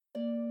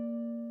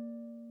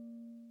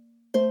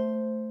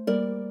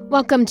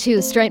Welcome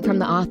to Straight from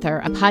the Author,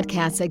 a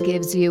podcast that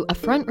gives you a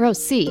front row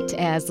seat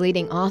as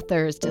leading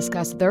authors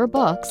discuss their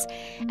books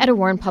at a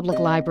Warren Public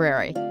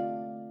Library.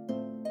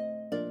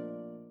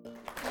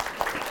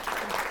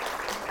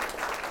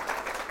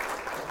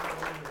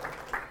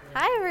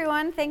 Hi,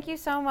 everyone. Thank you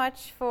so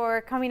much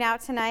for coming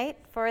out tonight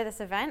for this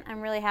event.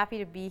 I'm really happy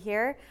to be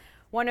here.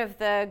 One of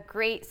the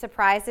great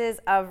surprises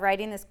of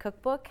writing this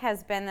cookbook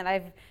has been that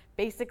I've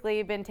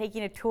basically been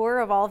taking a tour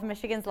of all of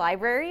Michigan's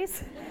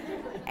libraries.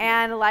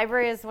 And the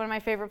library is one of my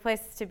favorite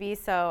places to be,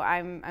 so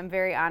I'm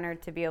very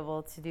honored to be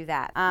able to do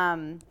that.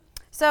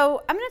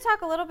 So I'm going to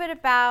talk a little bit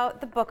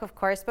about the book, of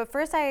course, but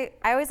first I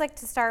always like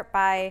to start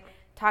by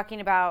talking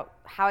about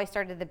how I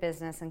started the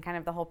business and kind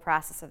of the whole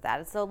process of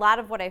that. It's a lot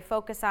of what I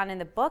focus on in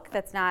the book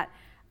that's not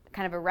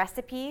kind of a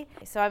recipe.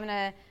 So I'm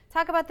going to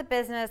talk about the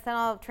business, then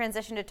I'll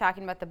transition to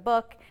talking about the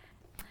book.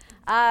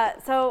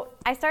 So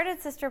I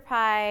started Sister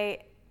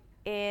Pie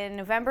in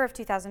November of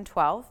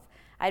 2012.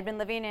 I'd been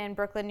living in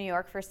Brooklyn, New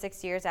York for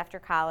 6 years after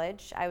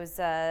college. I was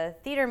a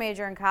theater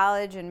major in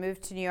college and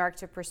moved to New York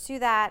to pursue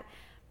that,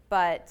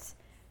 but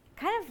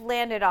kind of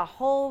landed a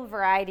whole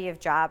variety of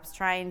jobs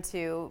trying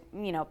to,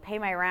 pay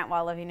my rent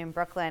while living in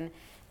Brooklyn.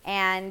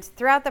 And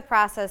throughout the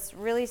process,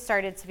 really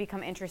started to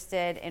become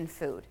interested in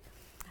food.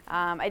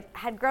 I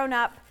had grown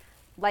up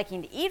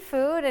liking to eat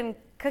food and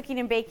cooking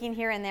and baking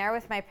here and there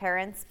with my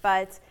parents,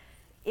 but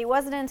it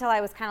wasn't until I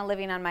was kind of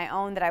living on my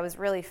own that I was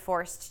really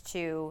forced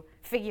to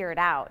figure it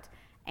out.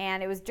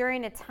 And it was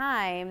during a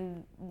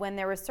time when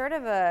there was sort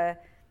of a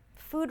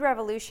food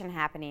revolution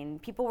happening.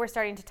 People were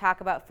starting to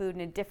talk about food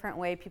in a different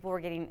way. People were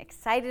getting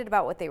excited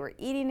about what they were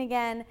eating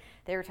again.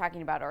 They were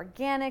talking about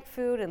organic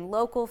food and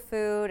local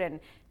food and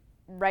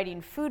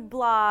writing food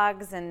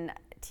blogs and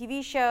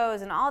TV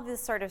shows, and all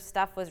this sort of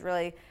stuff was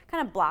really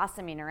kind of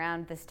blossoming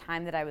around this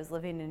time that I was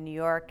living in New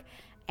York,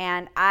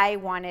 and I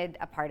wanted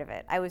a part of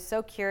it. I was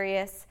so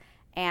curious,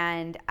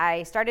 and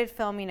I started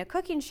filming a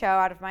cooking show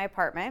out of my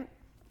apartment,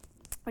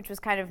 which was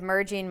kind of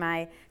merging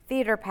my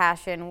theater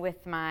passion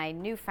with my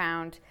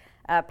newfound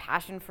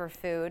passion for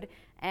food.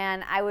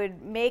 And I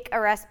would make a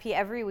recipe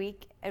every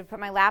week. I would put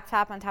my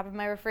laptop on top of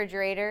my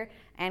refrigerator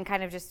and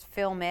kind of just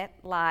film it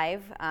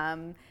live,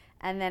 and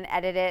then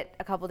edit it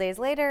a couple days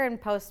later and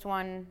post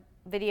one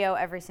video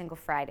every single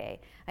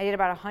Friday. I did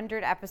about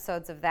 100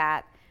 episodes of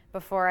that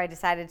before I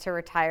decided to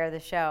retire the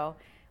show.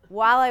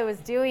 While I was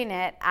doing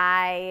it,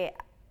 I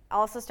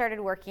also started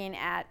working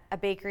at a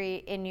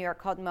bakery in New York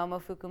called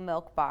Momofuku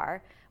Milk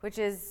Bar, which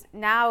is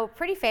now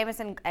pretty famous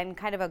and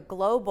kind of a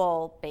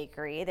global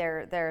bakery.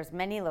 There's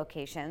many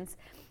locations.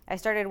 I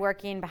started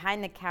working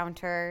behind the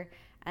counter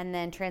and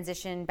then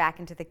transitioned back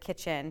into the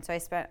kitchen. So I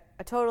spent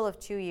a total of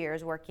 2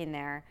 years working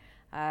there,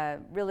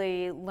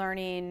 really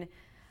learning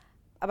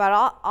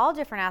about all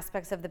different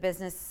aspects of the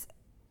business,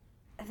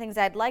 things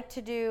I'd like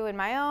to do in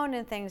my own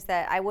and things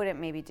that I wouldn't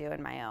maybe do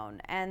in my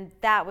own. And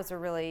that was a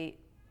really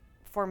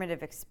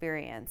formative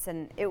experience.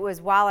 And it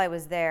was while I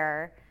was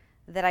there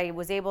that I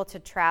was able to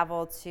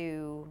travel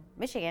to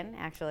Michigan,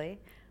 actually,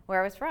 where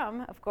I was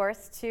from, of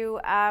course, to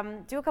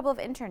do a couple of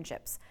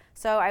internships.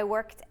 So I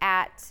worked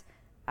at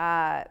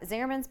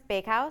Zingerman's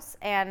Bakehouse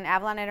and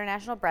Avalon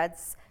International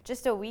Breads,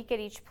 just a week at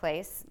each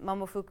place.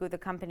 Momofuku, the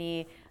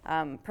company,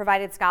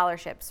 provided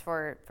scholarships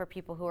for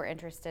people who were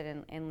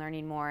interested in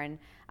learning more, and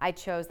I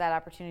chose that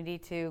opportunity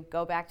to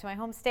go back to my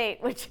home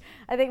state, which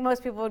I think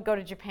most people would go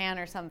to Japan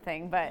or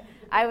something, but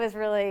I was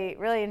really,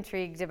 really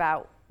intrigued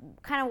about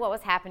kind of what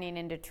was happening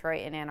in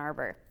Detroit and Ann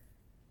Arbor.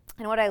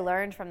 And what I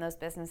learned from those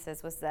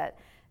businesses was that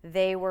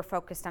they were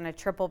focused on a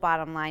triple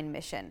bottom line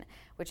mission,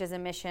 which is a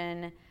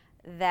mission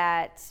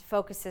that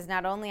focuses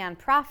not only on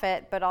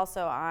profit, but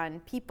also on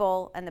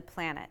people and the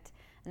planet.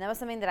 And that was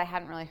something that I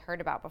hadn't really heard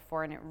about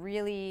before, and it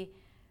really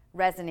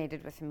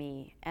resonated with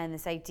me. And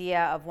this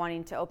idea of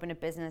wanting to open a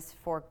business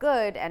for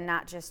good and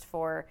not just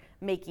for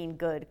making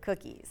good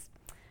cookies.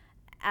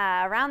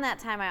 Around that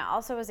time, I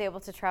also was able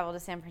to travel to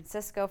San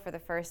Francisco for the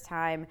first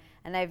time,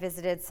 and I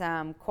visited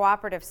some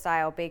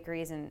cooperative-style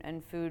bakeries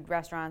and food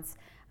restaurants,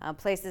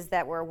 places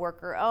that were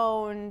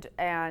worker-owned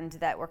and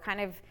that were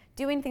kind of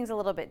doing things a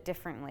little bit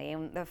differently.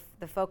 And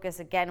the focus,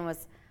 again,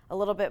 was a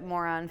little bit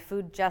more on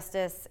food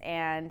justice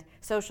and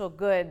social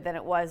good than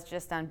it was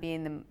just on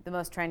being the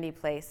most trendy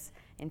place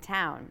in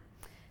town.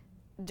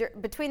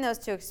 Between those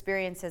two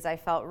experiences, I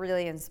felt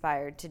really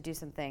inspired to do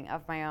something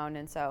of my own,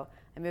 and so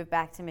I moved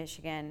back to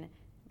Michigan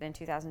in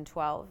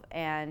 2012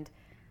 and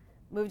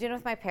moved in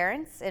with my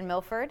parents in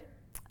Milford.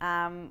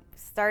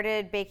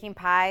 Started baking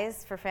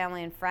pies for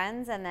family and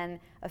friends, and then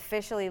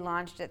officially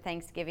launched at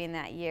Thanksgiving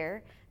that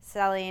year,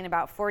 selling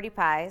about 40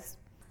 pies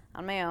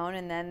on my own.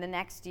 And then the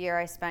next year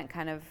I spent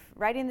kind of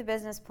writing the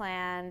business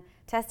plan,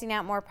 testing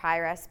out more pie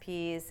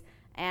recipes,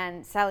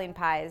 and selling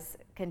pies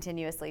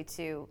continuously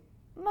to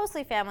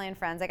mostly family and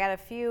friends. I got a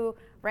few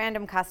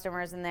random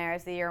customers in there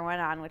as the year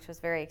went on, which was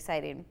very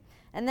exciting.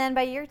 And then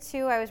by year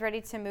 2, I was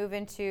ready to move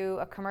into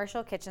a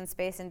commercial kitchen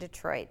space in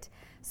Detroit.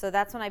 So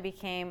that's when I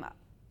became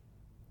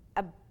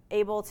a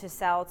able to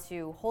sell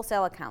to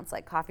wholesale accounts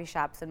like coffee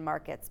shops and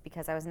markets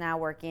because I was now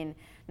working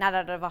not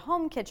out of a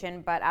home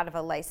kitchen, but out of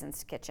a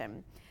licensed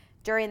kitchen.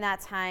 During that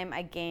time,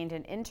 I gained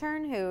an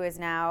intern who is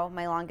now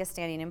my longest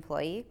standing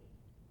employee.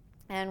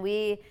 And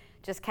we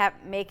just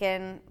kept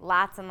making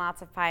lots and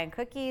lots of pie and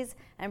cookies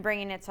and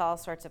bringing it to all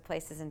sorts of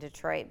places in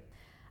Detroit.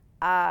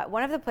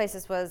 One of the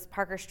places was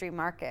Parker Street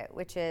Market,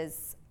 which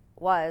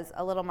was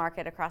a little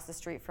market across the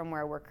street from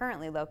where we're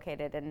currently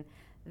located. And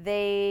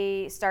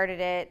they started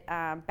it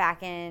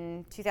back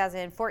in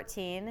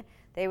 2014.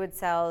 They would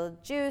sell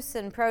juice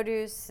and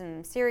produce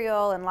and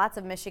cereal and lots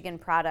of Michigan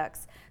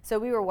products. So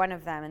we were one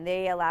of them, and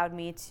they allowed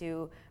me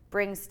to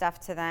bring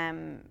stuff to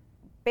them.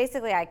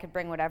 Basically, I could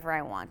bring whatever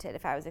I wanted.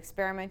 If I was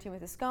experimenting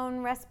with a scone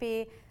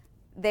recipe,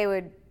 they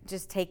would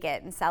just take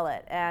it and sell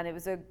it. And it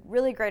was a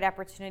really great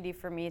opportunity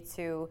for me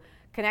to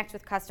connect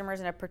with customers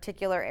in a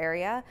particular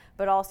area,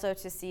 but also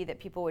to see that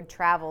people would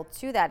travel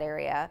to that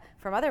area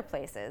from other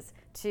places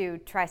to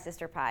try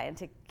Sister Pie and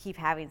to keep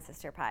having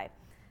Sister Pie.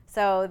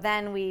 So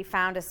then we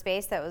found a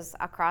space that was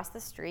across the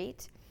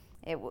street.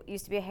 It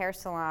used to be a hair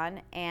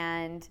salon,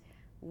 and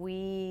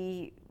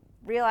we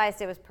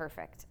realized it was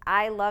perfect.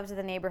 I loved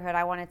the neighborhood.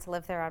 I wanted to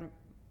live there on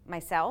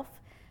myself,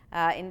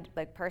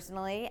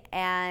 personally,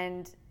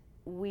 and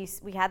we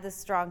had this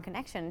strong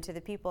connection to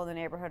the people in the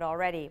neighborhood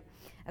already,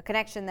 a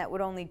connection that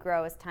would only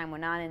grow as time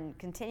went on and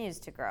continues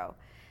to grow.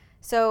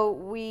 So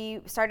we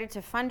started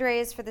to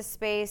fundraise for the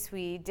space.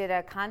 We did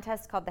a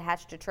contest called the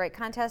Hatch Detroit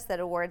Contest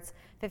that awards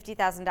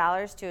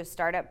 $50,000 to a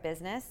startup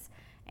business.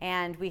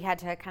 And we had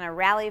to kind of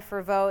rally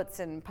for votes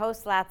and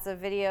post lots of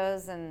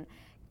videos and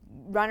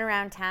run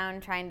around town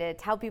trying to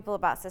tell people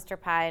about Sister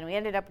Pie. And we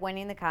ended up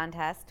winning the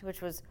contest,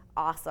 which was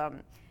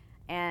awesome.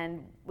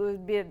 And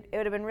it would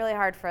have been really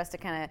hard for us to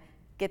kind of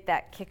get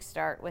that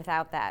kickstart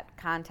without that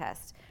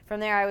contest. From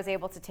there, I was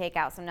able to take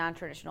out some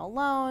non-traditional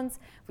loans.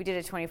 We did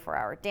a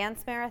 24-hour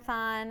dance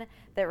marathon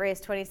that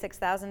raised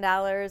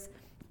 $26,000,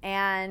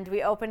 and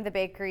we opened the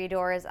bakery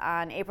doors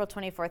on April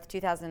 24th,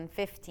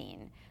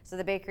 2015. So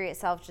the bakery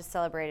itself just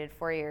celebrated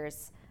 4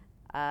 years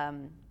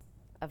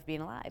of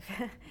being alive.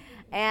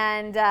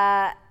 And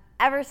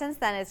ever since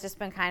then, it's just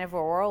been kind of a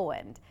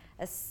whirlwind.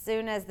 As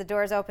soon as the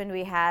doors opened,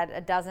 we had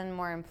a dozen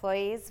more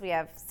employees. We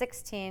have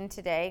 16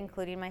 today,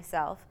 including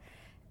myself.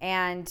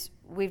 And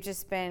we've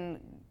just been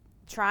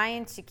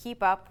trying to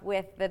keep up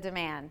with the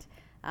demand,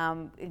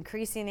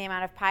 increasing the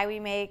amount of pie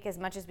we make as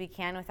much as we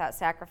can without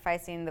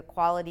sacrificing the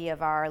quality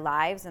of our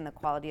lives and the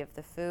quality of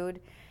the food,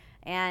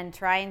 and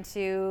trying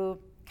to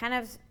kind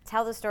of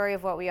tell the story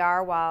of what we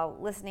are while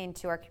listening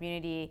to our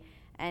community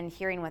and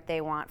hearing what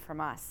they want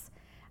from us.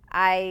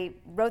 I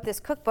wrote this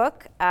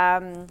cookbook.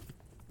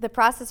 The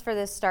process for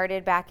this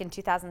started back in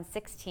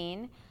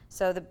 2016.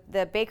 So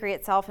the bakery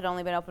itself had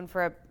only been open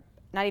for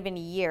not even a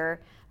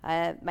year.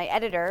 My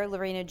editor,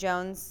 Lorena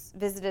Jones,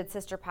 visited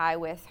Sister Pie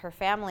with her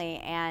family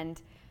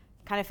and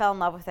kind of fell in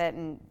love with it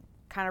and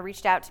kind of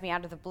reached out to me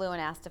out of the blue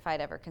and asked if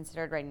I'd ever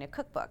considered writing a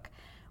cookbook.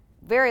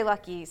 Very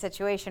lucky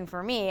situation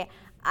for me.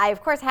 I,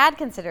 of course, had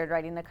considered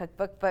writing the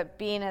cookbook, but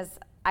being as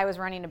I was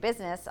running a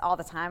business all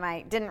the time,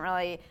 I didn't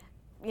really,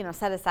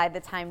 set aside the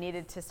time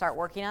needed to start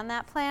working on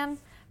that plan.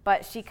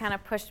 But she kind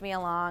of pushed me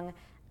along,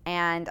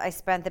 and I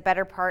spent the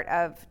better part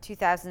of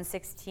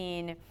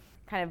 2016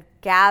 kind of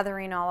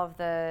gathering all of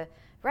the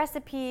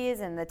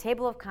recipes and the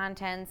table of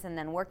contents and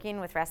then working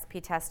with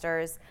recipe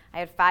testers. I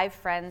had 5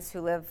 friends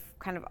who live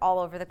kind of all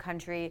over the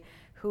country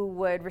who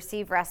would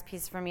receive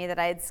recipes from me that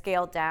I had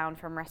scaled down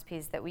from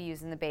recipes that we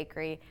use in the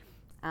bakery.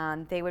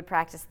 They would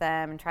practice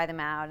them and try them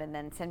out and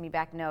then send me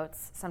back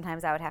notes.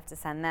 Sometimes I would have to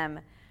send them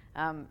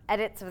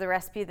edits of the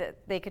recipe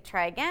that they could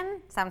try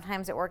again.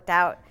 Sometimes it worked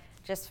out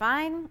just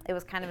fine. It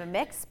was kind of a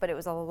mix, but it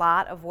was a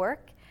lot of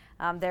work.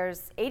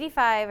 There's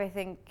 85, I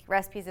think,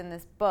 recipes in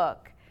this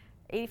book,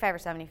 85 or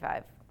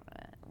 75.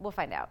 We'll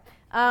find out.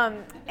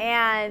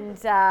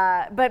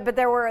 But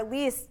there were at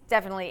least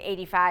definitely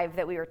 85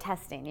 that we were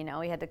testing.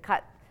 We had to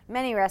cut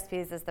many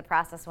recipes as the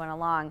process went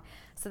along.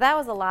 So that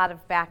was a lot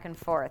of back and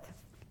forth.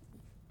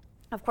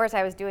 Of course,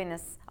 I was doing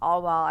this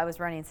all while I was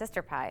running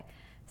Sister Pie.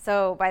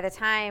 So by the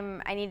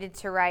time I needed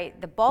to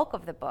write the bulk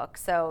of the book,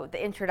 so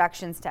the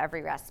introductions to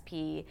every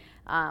recipe,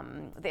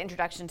 the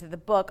introduction to the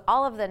book,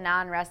 all of the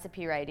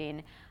non-recipe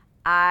writing,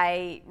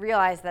 I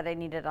realized that I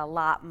needed a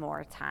lot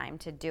more time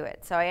to do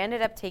it. So I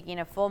ended up taking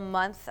a full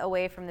month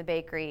away from the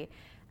bakery,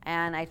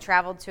 and I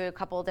traveled to a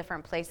couple of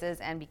different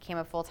places and became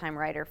a full-time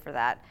writer for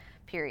that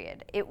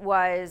period. It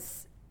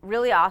was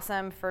really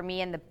awesome for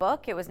me in the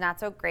book. It was not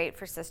so great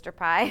for Sister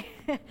Pie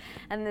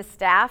and the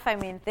staff. I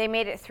mean, they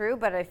made it through,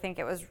 but I think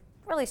it was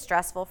really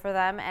stressful for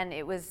them, and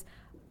it was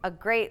a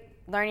great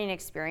learning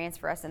experience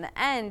for us in the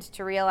end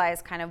to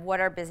realize kind of what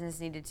our business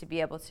needed to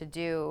be able to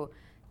do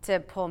to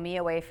pull me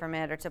away from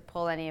it or to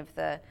pull any of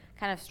the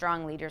kind of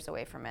strong leaders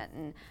away from it.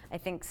 And I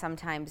think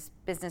sometimes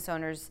business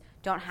owners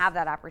don't have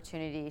that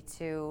opportunity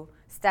to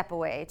step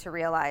away to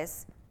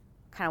realize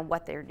kind of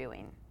what they're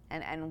doing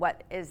and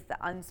what is the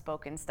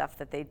unspoken stuff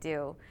that they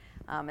do.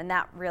 And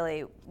that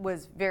really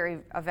was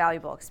a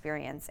valuable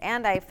experience.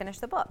 And I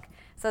finished the book.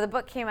 So the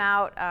book came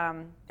out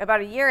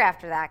about a year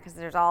after that, because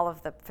there's all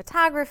of the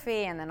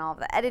photography and then all of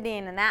the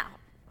editing, and that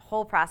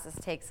whole process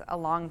takes a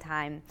long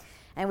time.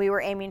 And we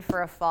were aiming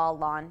for a fall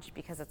launch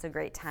because it's a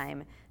great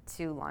time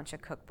to launch a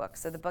cookbook.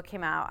 So the book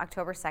came out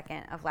October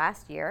 2nd of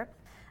last year.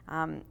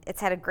 It's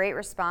had a great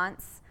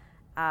response.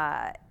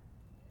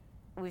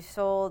 We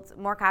sold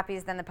more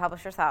copies than the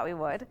publisher thought we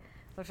would,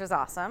 which was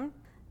awesome.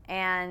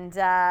 And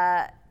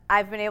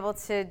I've been able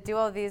to do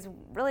all of these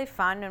really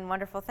fun and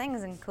wonderful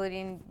things,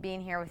 including being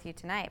here with you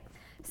tonight.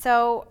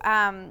 So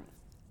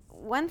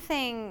one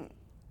thing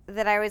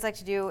that I always like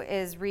to do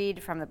is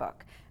read from the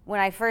book.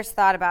 When I first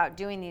thought about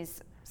doing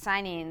these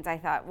signings, I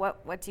thought,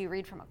 what do you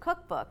read from a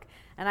cookbook?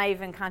 And I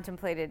even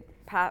contemplated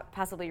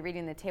possibly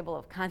reading the table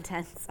of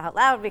contents out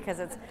loud, because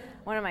it's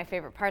one of my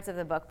favorite parts of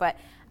the book. But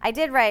I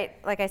did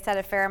write, like I said,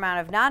 a fair amount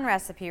of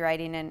non-recipe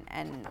writing,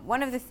 and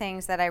one of the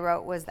things that I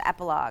wrote was the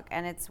epilogue,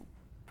 and it's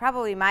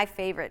probably my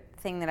favorite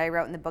thing that I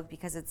wrote in the book,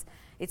 because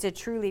it's a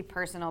truly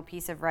personal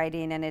piece of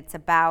writing, and it's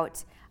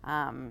about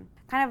kind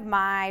of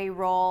my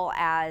role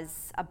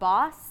as a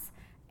boss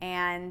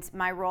and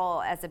my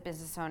role as a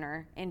business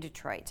owner in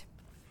Detroit.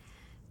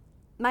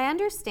 My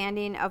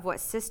understanding of what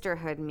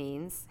sisterhood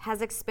means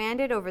has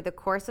expanded over the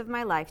course of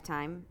my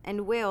lifetime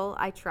and will,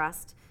 I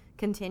trust,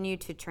 continue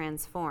to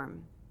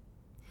transform.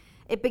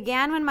 It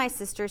began when my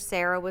sister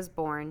Sarah was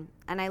born,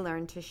 and I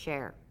learned to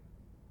share.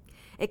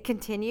 It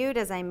continued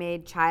as I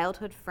made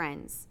childhood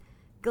friends,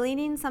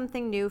 gleaning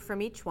something new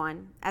from each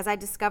one as I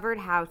discovered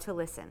how to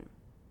listen.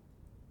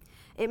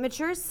 It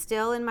matures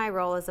still in my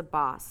role as a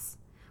boss,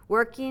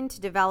 working to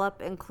develop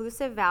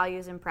inclusive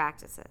values and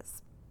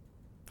practices.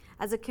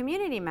 As a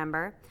community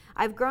member,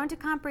 I've grown to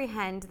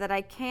comprehend that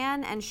I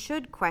can and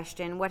should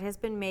question what has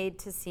been made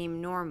to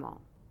seem normal.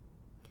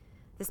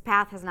 This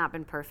path has not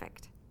been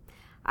perfect.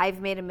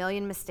 I've made a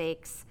million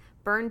mistakes,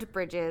 burned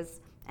bridges,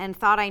 and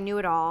thought I knew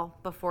it all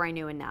before I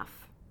knew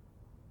enough.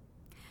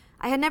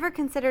 I had never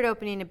considered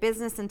opening a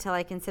business until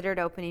I considered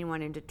opening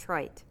one in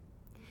Detroit.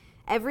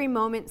 Every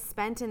moment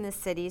spent in this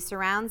city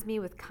surrounds me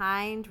with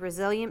kind,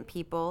 resilient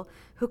people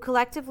who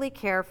collectively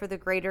care for the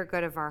greater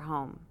good of our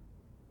home.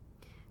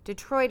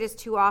 Detroit is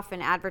too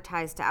often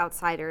advertised to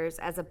outsiders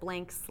as a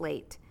blank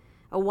slate,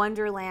 a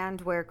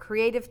wonderland where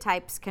creative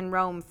types can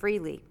roam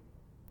freely.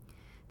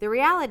 The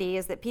reality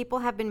is that people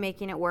have been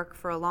making it work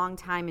for a long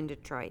time in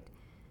Detroit,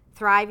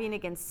 thriving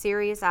against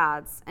serious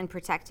odds and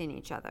protecting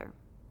each other.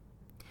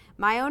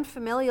 My own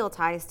familial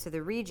ties to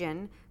the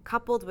region,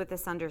 coupled with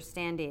this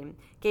understanding,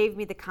 gave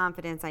me the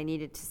confidence I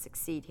needed to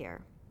succeed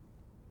here.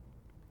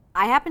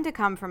 I happen to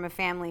come from a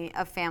family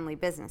of family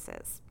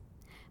businesses.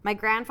 My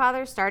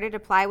grandfather started a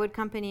plywood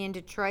company in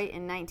Detroit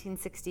in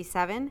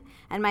 1967,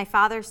 and my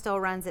father still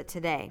runs it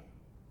today.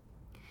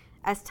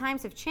 As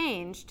times have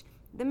changed,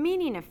 the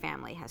meaning of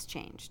family has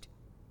changed,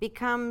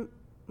 become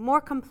more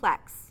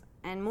complex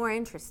and more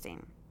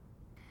interesting.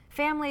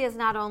 Family is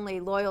not only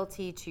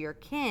loyalty to your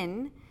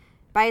kin.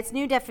 By its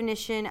new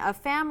definition, a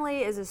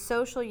family is a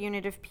social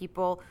unit of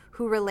people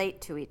who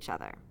relate to each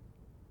other.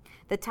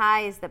 The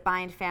ties that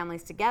bind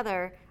families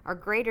together are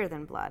greater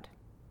than blood.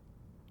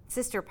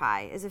 Sister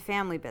Pie is a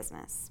family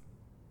business.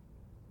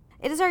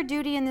 It is our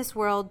duty in this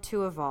world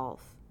to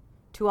evolve,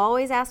 to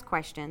always ask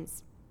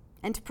questions,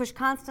 and to push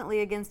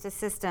constantly against a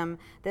system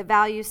that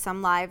values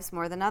some lives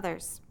more than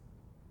others.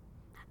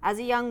 As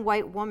a young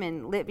white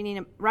woman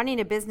running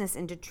a business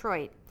in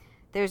Detroit,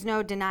 there's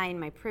no denying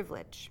my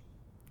privilege.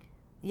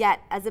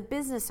 Yet, as a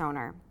business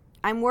owner,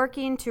 I'm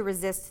working to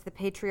resist the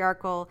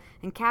patriarchal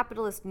and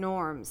capitalist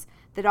norms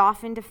that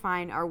often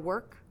define our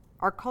work,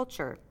 our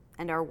culture,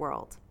 and our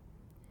world.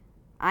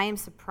 I am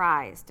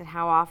surprised at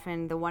how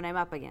often the one I'm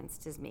up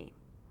against is me.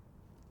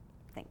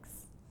 Thanks.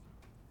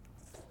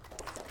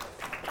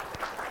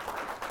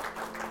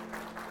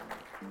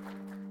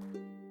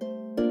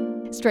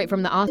 Straight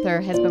from the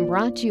Author has been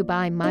brought to you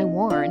by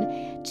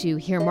MyWarn. To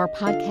hear more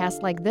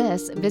podcasts like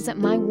this, visit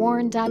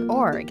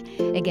mywarn.org.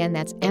 Again,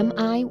 that's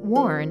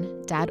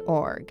mywarn.org.